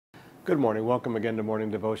Good morning. Welcome again to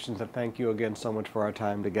Morning Devotions, and thank you again so much for our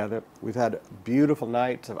time together. We've had beautiful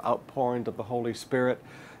nights of outpouring of the Holy Spirit.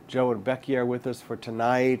 Joe and Becky are with us for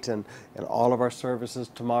tonight and all of our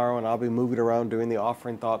services tomorrow, and I'll be moving around doing the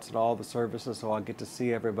offering thoughts and all the services, so I'll get to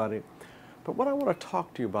see everybody. But what I want to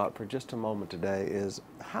talk to you about for just a moment today is,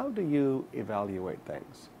 how do you evaluate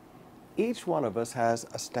things? Each one of us has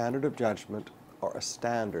a standard of judgment or a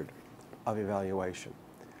standard of evaluation.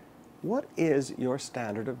 What is your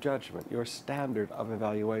standard of judgment, your standard of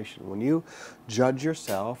evaluation? When you judge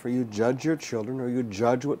yourself, or you judge your children, or you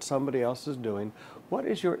judge what somebody else is doing, what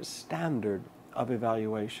is your standard of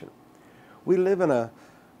evaluation? We live in a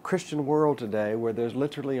Christian world today where there's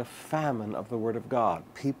literally a famine of the Word of God.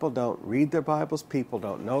 People don't read their Bibles. People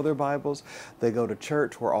don't know their Bibles. They go to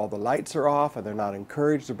church where all the lights are off and they're not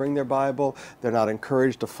encouraged to bring their Bible. They're not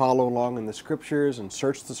encouraged to follow along in the Scriptures and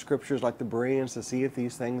search the Scriptures like the Bereans to see if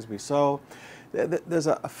these things be so. There's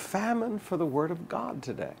a famine for the Word of God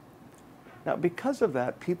today. Now, because of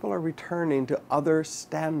that, people are returning to other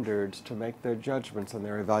standards to make their judgments and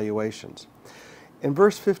their evaluations. In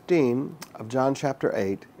verse 15 of John chapter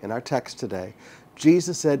 8, in our text today,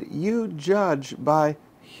 Jesus said, "You judge by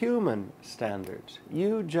human standards."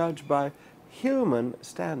 You judge by human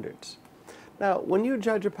standards. Now, when you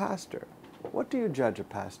judge a pastor, what do you judge a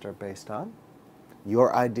pastor based on?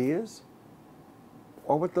 Your ideas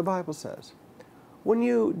or what the Bible says? When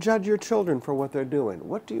you judge your children for what they're doing,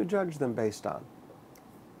 what do you judge them based on?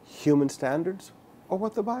 Human standards or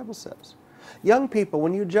what the Bible says? Young people,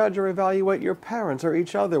 when you judge or evaluate your parents or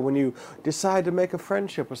each other, when you decide to make a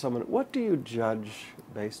friendship with someone, what do you judge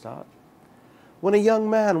based on? When a young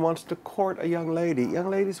man wants to court a young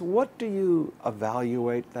ladies, what do you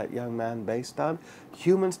evaluate that young man based on?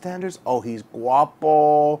 Human standards? Oh, he's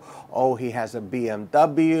guapo. Oh, he has a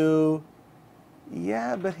BMW.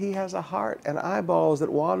 Yeah, but he has a heart and eyeballs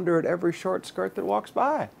that wander at every short skirt that walks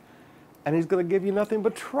by. And he's going to give you nothing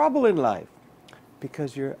but trouble in life,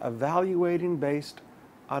 because you're evaluating based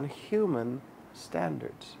on human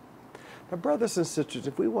standards. Now, brothers and sisters,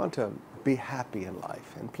 if we want to be happy in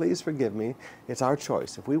life, and please forgive me, it's our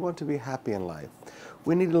choice. If we want to be happy in life,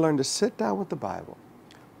 we need to learn to sit down with the Bible,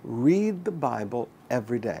 read the Bible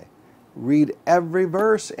every day. Read every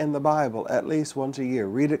verse in the Bible at least once a year.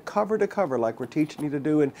 Read it cover to cover like we're teaching you to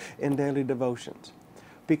do in daily devotions.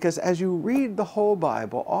 Because as you read the whole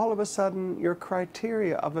Bible, all of a sudden your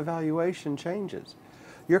criteria of evaluation changes.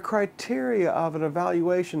 Your criteria of an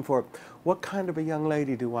evaluation for what kind of a young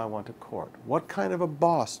lady do I want to court? What kind of a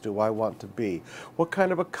boss do I want to be? What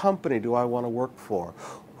kind of a company do I want to work for?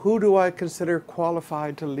 Who do I consider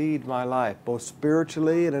qualified to lead my life, both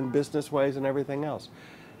spiritually and in business ways and everything else?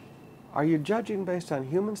 Are you judging based on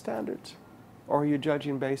human standards, or are you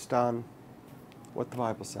judging based on what the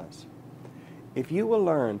Bible says? If you will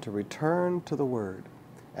learn to return to the Word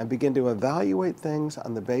and begin to evaluate things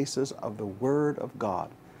on the basis of the Word of God,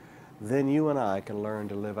 then you and I can learn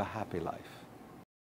to live a happy life.